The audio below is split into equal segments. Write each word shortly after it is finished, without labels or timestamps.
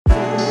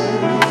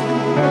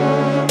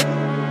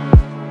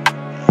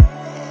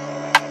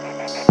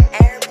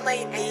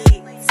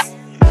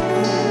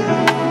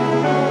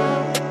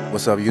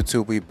What's up,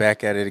 YouTube? We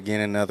back at it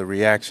again. Another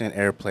reaction.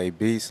 Airplay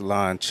Beats,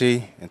 Lon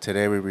Chi. And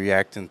today we're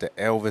reacting to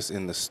Elvis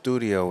in the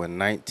studio in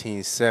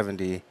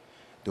 1970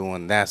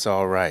 doing That's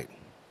All Right.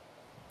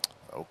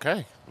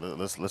 Okay,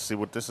 let's see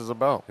what this is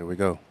about. Here we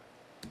go.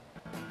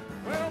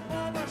 Well,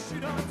 mama, she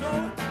done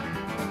told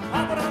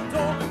Papa done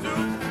told me to.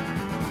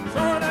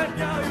 Saw that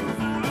gal you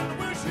fooling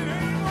with, she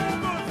ain't no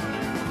good for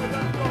you, but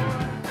that's all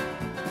right.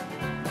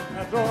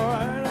 That's all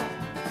right.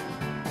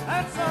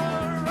 That's all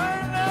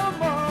right now,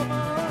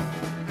 mama.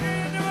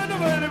 Ain't never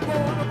nobody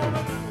born up on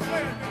the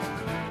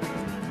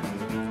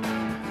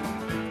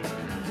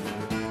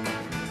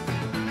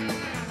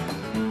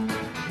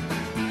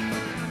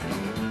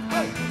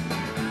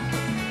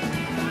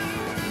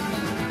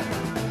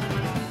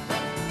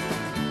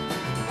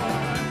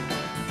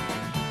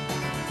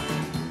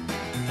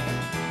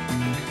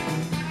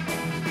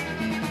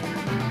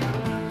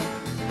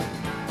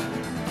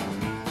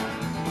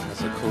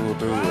That's a cool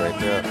dude right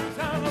there.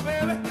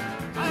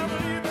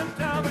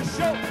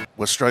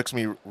 What strikes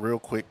me real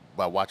quick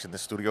by watching the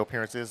studio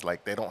appearances,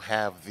 like they don't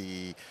have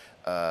the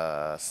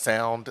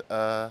sound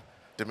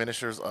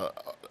diminishers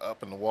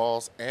up in the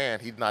walls,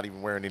 and he's not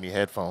even wearing any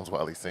headphones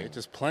while he's singing. They're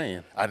just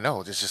playing. I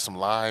know, just some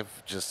live,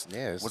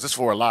 Yeah, was this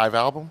for a live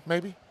album,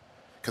 maybe?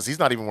 Because he's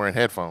not even wearing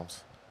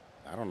headphones.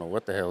 I don't know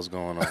what the hell's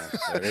going on.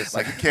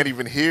 Like you can't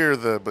even hear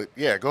but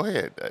yeah, go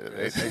ahead.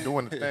 They're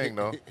doing the thing,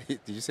 though.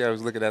 Did you see I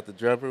was looking at the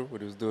drummer when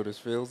he was doing his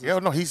fills? Yeah,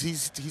 no,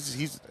 he's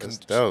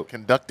dope.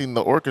 conducting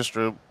the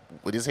orchestra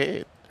with his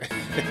head.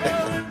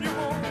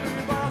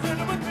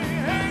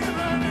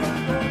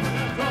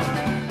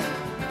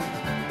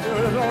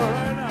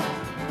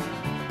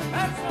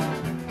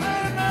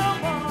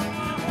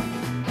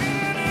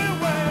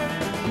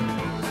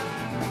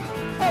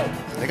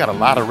 They got a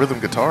lot of rhythm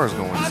guitars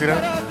going. You see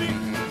that?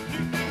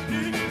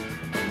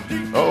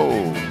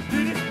 Oh.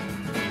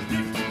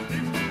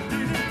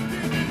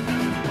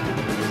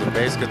 There's a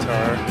bass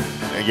guitar.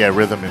 And yeah,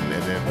 rhythm and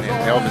then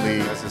Elvis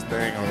lead. that's his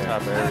thing on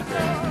top of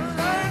everything.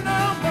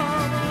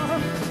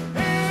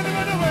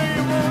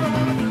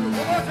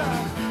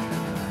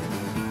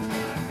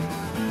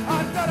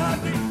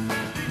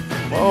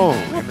 Whoa,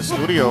 in the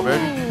studio,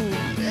 baby.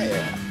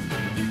 Yeah.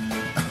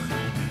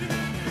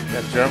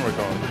 That drummer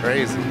going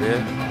crazy,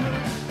 man.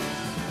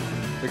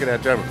 Look at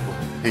that drummer.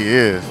 He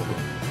is.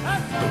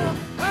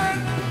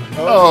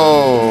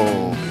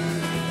 Oh.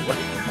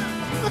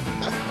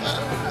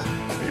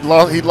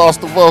 He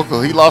lost the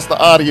vocal. He lost the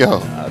audio.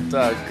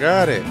 I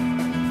got it.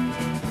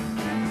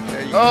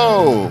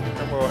 Oh.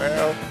 Come on,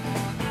 Al.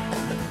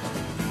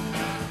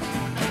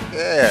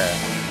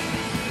 Yeah.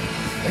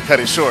 They cut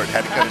it short.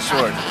 Had to cut it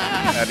short.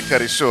 Had to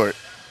cut it short.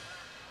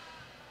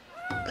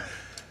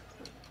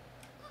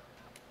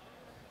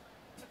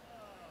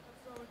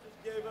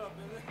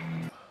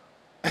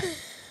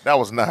 That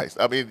was nice.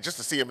 I mean, just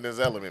to see him in his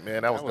element,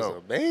 man, that was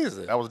dope.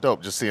 Amazing. That was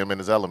dope. Just see him in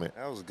his element.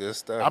 That was good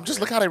stuff. I'm just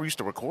look how they used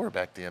to record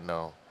back then,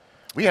 though.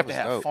 We have to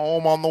have dope.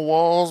 foam on the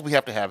walls. We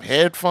have to have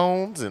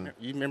headphones, and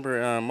You remember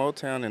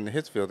Motown and the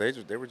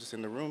Hitsfield? They were just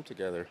in the room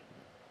together.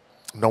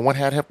 no one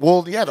had.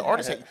 Well, yeah, the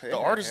artist, had the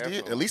artist did. At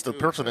headphones least the too,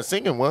 person but- that's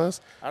singing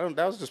was That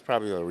was just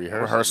probably a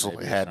rehearsal. rehearsal.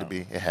 maybe It or had to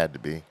something. be. It had to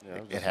be. Yeah,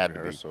 was It just had a to be.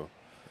 rehearsal.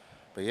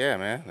 But yeah,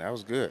 man, that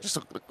was good. Just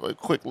a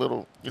quick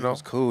little, you It know.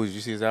 was cool. Did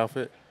you see his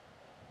outfit?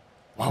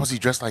 Why was he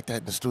dressed like that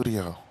in the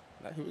studio?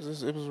 It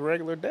was a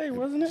regular day,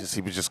 wasn't it?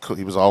 He was just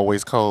he was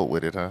always cold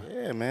with it, huh?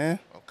 Yeah, man.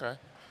 Okay.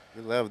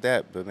 We love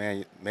that. But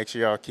man, make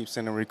sure y'all keep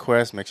sending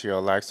requests. Make sure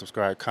y'all like,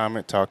 subscribe,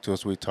 comment, talk to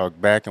us. We talk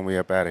back, and we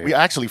up out of here. We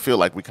actually feel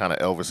like we kind of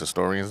Elvis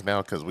historians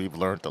now because we've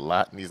learned a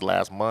lot in these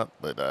last month.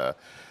 But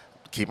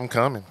keep them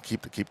coming.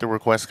 Keep the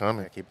requests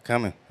coming. Keep it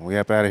coming. We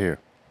up out of here.